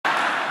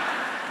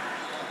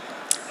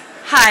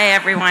Hi,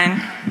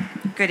 everyone.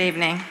 Good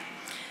evening.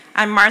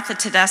 I'm Martha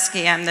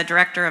Tedeschi. I'm the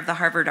director of the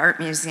Harvard Art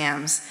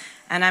Museums,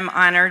 and I'm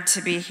honored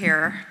to be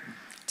here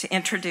to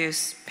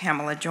introduce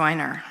Pamela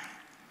Joyner.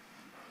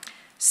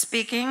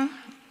 Speaking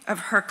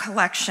of her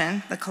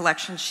collection, the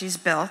collection she's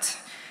built,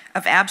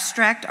 of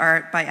abstract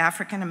art by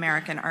African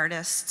American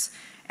artists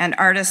and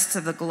artists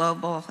of the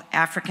global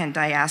African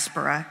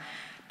diaspora,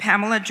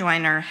 Pamela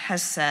Joyner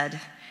has said,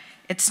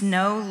 "It's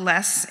no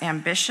less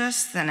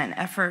ambitious than an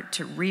effort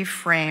to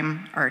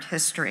reframe art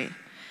history.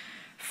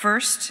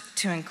 First,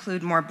 to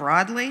include more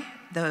broadly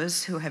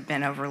those who have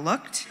been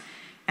overlooked,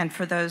 and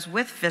for those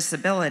with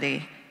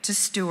visibility, to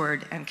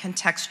steward and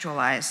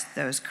contextualize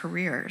those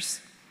careers."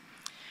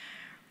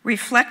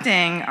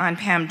 Reflecting on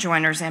Pam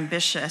Joyner's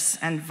ambitious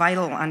and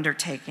vital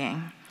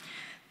undertaking,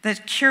 the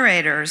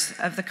curators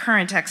of the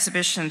current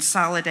exhibition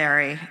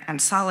Solidary and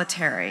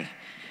Solitary,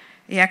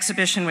 the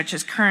exhibition which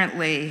is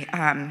currently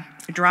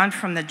drawn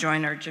from the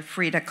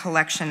Joyner-Giuffrida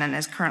collection and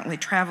is currently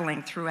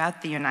traveling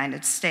throughout the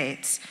United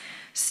States,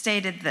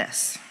 stated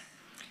this: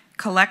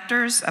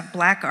 "Collectors of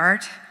Black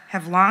art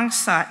have long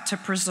sought to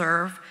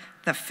preserve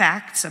the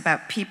facts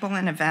about people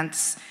and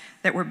events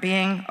that were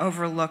being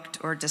overlooked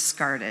or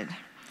discarded.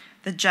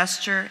 The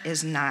gesture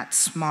is not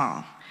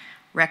small.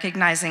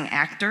 Recognizing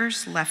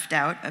actors left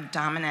out of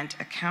dominant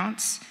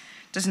accounts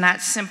does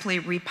not simply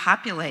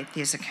repopulate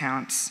these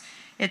accounts,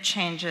 it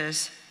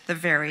changes the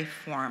very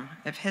form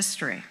of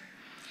history.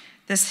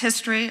 This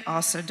history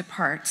also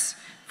departs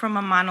from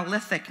a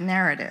monolithic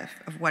narrative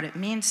of what it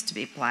means to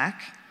be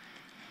Black."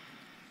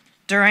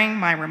 During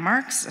my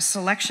remarks, a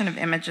selection of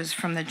images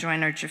from the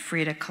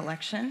Joyner-Giuffrida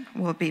collection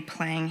will be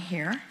playing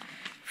here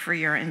for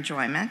your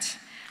enjoyment.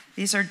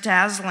 These are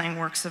dazzling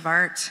works of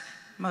art,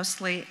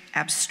 mostly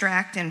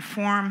abstract in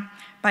form,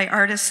 by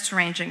artists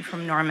ranging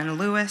from Norman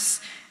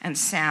Lewis and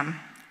Sam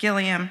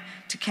Gilliam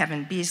to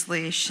Kevin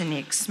Beasley,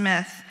 Shanique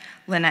Smith,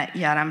 Lynette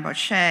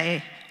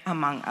Yaram-Boucher,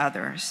 among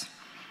others.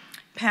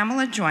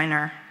 Pamela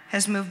Joyner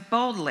has moved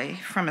boldly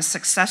from a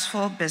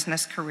successful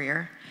business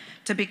career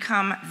to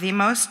become the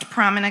most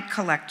prominent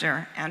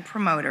collector and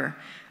promoter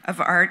of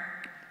art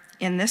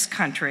in this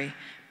country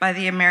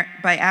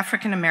by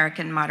African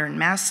American modern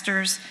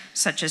masters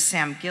such as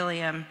Sam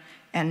Gilliam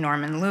and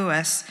Norman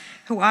Lewis,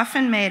 who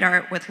often made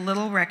art with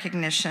little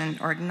recognition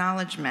or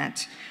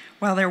acknowledgement,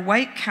 while their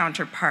white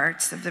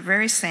counterparts of the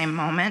very same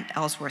moment,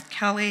 Ellsworth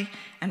Kelly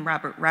and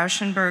Robert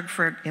Rauschenberg,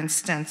 for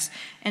instance,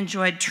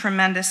 enjoyed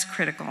tremendous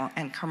critical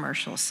and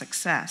commercial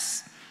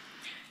success.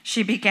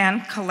 She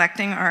began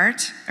collecting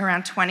art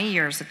around 20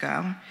 years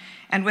ago,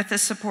 and with the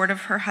support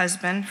of her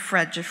husband,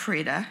 Fred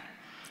Giuffrida,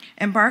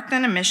 embarked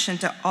on a mission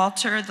to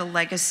alter the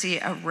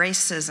legacy of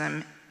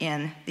racism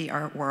in the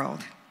art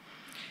world.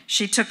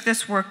 She took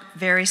this work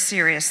very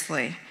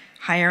seriously,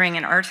 hiring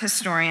an art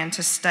historian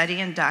to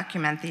study and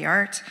document the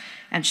art,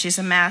 and she's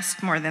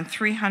amassed more than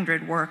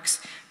 300 works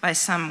by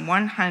some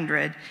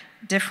 100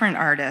 different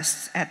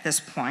artists at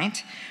this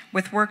point,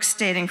 with works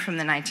dating from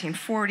the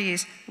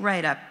 1940s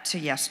right up to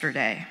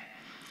yesterday.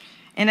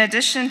 In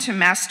addition to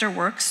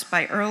masterworks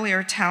by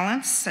earlier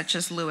talents such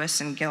as Lewis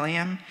and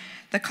Gilliam,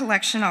 the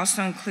collection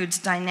also includes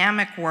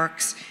dynamic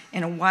works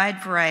in a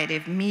wide variety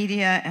of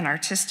media and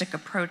artistic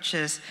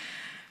approaches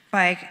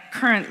by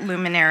current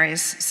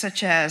luminaries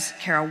such as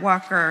Kara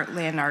Walker,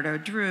 Leonardo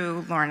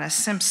Drew, Lorna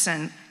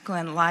Simpson,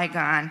 Glenn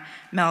Ligon,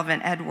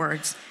 Melvin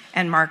Edwards,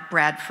 and Mark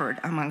Bradford,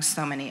 among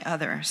so many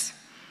others.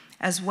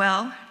 As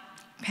well,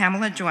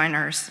 Pamela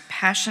Joyner's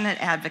passionate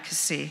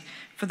advocacy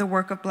for the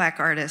work of Black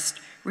artists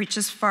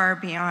reaches far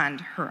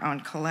beyond her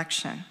own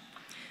collection.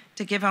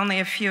 To give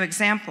only a few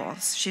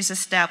examples, she's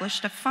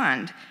established a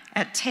fund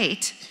at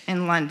Tate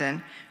in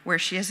London, where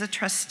she is a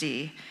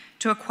trustee,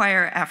 to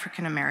acquire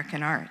African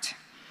American art.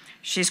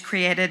 She's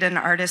created an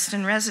artist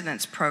in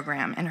residence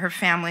program in her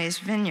family's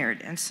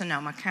vineyard in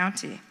Sonoma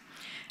County.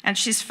 And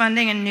she's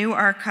funding a new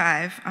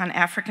archive on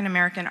African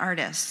American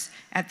artists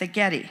at the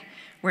Getty,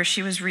 where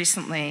she was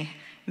recently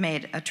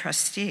made a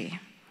trustee.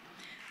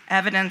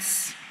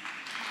 Evidence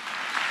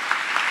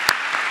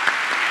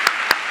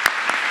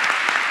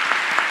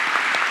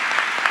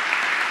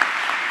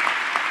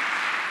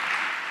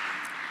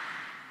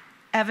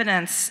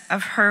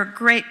of her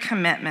great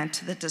commitment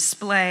to the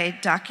display,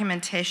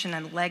 documentation,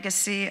 and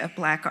legacy of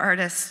Black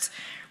artists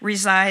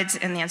resides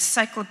in the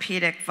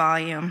encyclopedic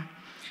volume,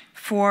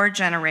 4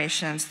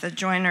 Generations, the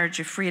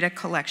Joyner-Giuffrida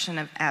collection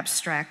of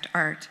abstract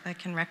art. I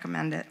can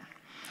recommend it.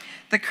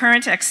 The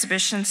current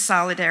exhibition,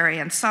 Solidary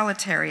and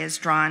Solitary, is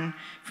drawn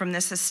from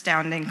this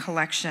astounding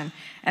collection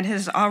and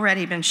has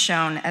already been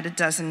shown at a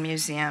dozen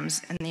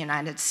museums in the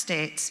United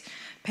States.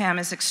 Pam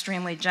is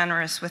extremely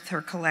generous with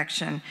her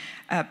collection,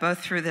 both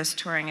through this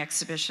touring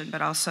exhibition,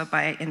 but also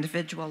by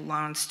individual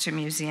loans to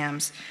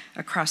museums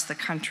across the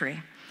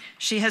country.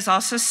 She has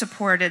also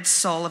supported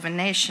Soul of a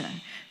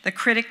Nation, the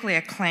critically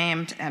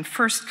acclaimed and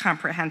first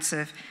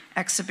comprehensive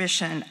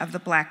exhibition of the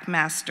Black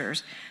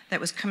masters that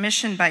was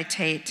commissioned by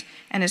Tate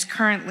and is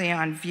currently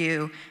on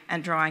view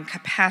and drawing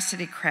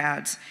capacity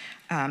crowds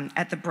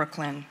at the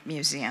Brooklyn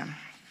Museum.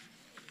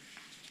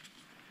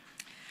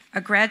 A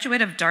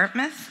graduate of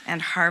Dartmouth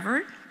and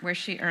Harvard, where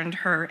she earned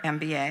her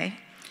MBA,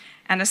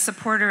 and a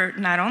supporter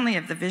not only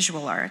of the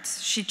visual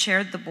arts, she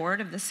chaired the board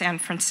of the San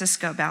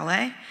Francisco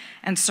Ballet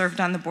and served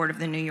on the board of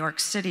the New York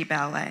City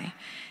Ballet.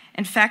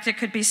 In fact, it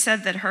could be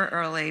said that her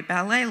early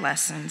ballet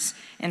lessons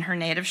in her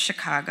native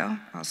Chicago,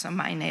 also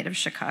my native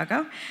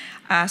Chicago,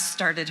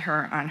 started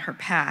her on her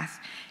path.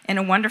 In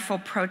a wonderful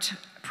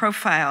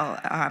profile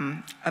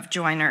of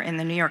Joyner in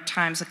the New York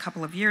Times a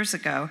couple of years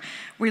ago,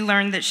 we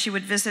learned that she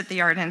would visit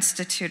the Art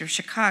Institute of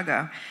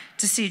Chicago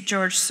to see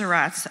Georges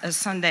Seurat's A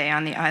Sunday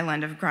on the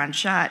Island of Grand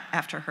Jatte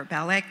after her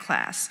ballet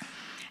class.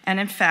 And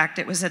in fact,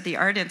 it was at the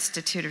Art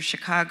Institute of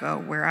Chicago,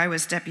 where I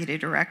was deputy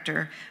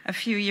director a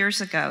few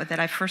years ago, that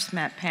I first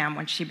met Pam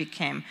when she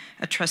became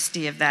a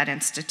trustee of that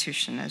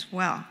institution as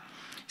well.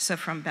 So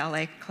from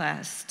ballet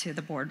class to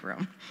the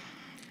boardroom.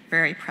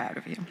 Very proud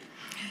of you.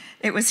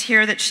 It was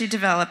here that she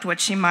developed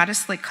what she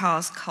modestly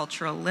calls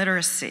cultural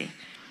literacy.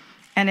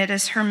 And it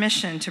is her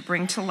mission to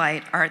bring to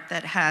light art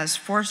that has,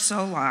 for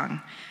so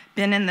long,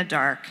 been in the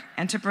dark,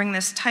 and to bring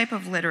this type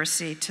of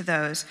literacy to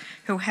those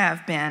who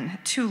have been,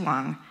 too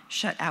long,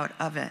 shut out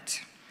of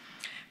it.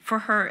 For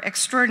her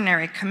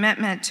extraordinary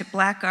commitment to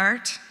Black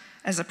art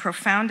as a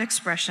profound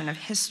expression of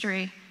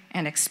history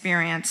and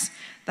experience,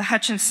 the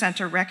Hutchins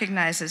Center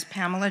recognizes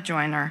Pamela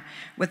Joyner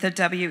with the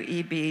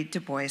W.E.B. Du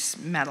Bois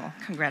Medal.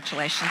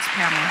 Congratulations,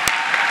 Pamela.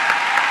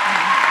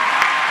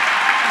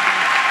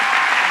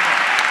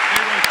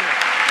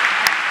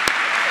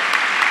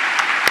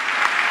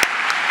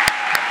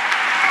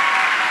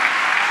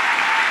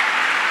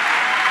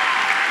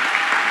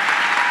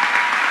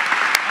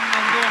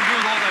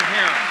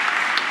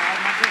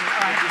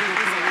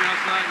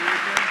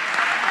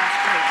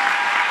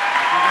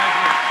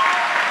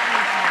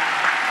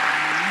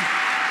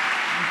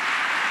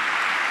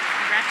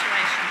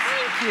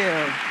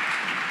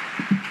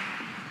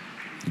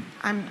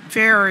 I'm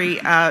very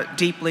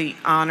deeply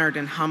honored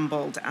and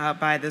humbled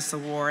by this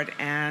award,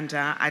 and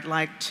I'd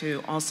like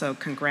to also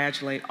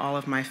congratulate all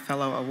of my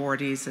fellow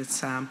awardees.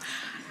 It's a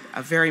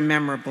very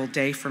memorable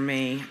day for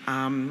me.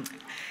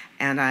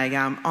 And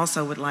I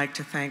also would like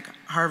to thank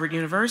Harvard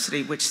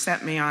University, which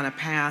set me on a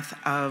path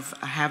of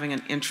having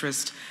an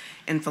interest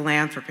in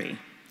philanthropy.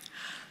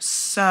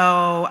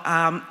 So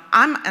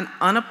I'm an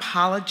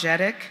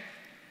unapologetic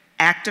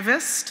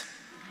activist.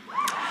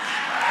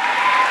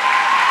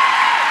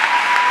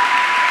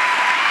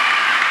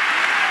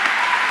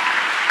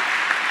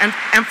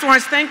 And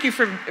Florence, thank you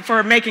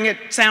for making it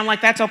sound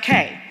like that's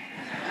okay.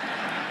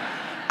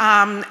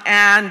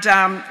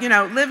 You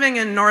know, living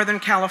in Northern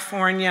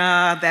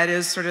California, that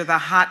is sort of the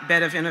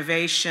hotbed of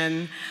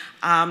innovation,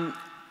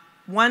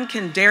 one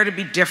can dare to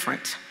be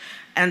different.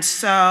 And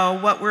so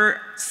what we're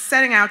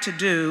setting out to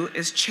do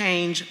is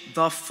change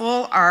the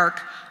full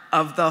arc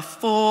of the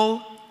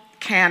full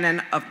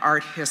canon of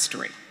art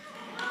history.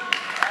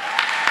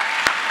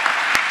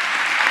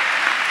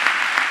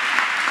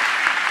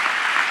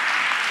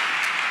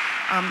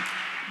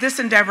 This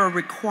endeavor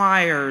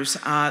requires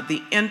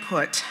the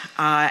input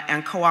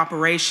and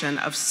cooperation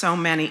of so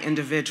many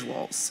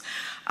individuals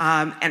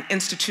and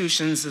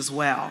institutions as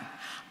well.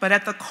 But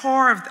at the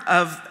core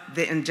of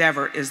the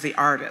endeavor is the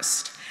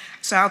artist.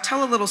 So I'll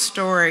tell a little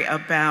story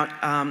about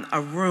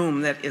a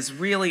room that is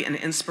really an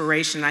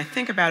inspiration. I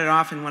think about it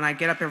often when I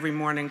get up every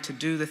morning to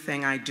do the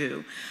thing I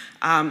do.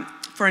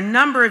 For a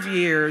number of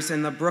years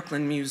in the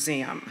Brooklyn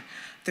Museum,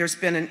 there's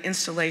been an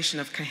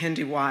installation of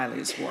Kehinde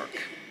Wiley's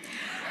work.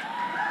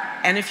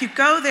 And if you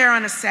go there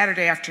on a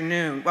Saturday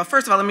afternoon, well,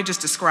 first of all, let me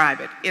just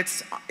describe it.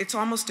 It's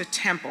almost a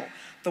temple.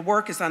 The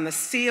work is on the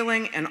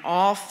ceiling and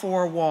all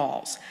four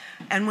walls.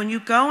 And when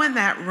you go in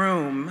that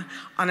room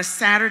on a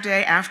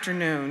Saturday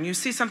afternoon, you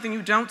see something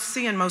you don't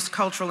see in most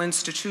cultural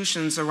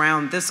institutions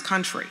around this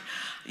country.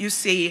 You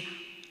see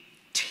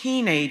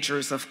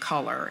teenagers of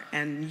color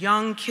and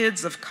young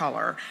kids of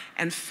color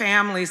and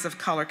families of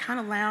color kind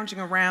of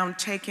lounging around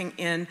taking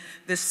in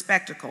this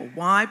spectacle.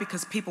 Why?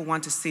 Because people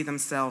want to see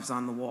themselves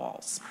on the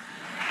walls.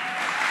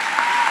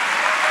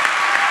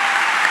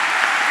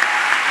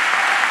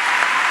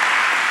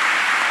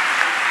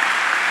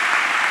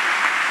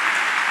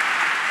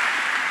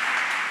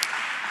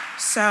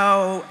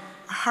 So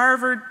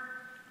Harvard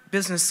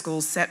Business School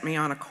set me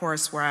on a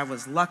course where I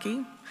was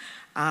lucky.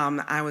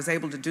 I was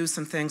able to do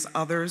some things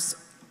others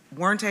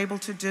weren't able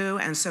to do,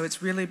 and so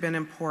it's really been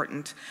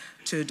important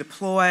to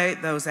deploy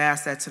those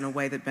assets in a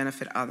way that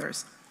benefit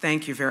others.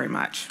 Thank you very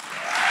much.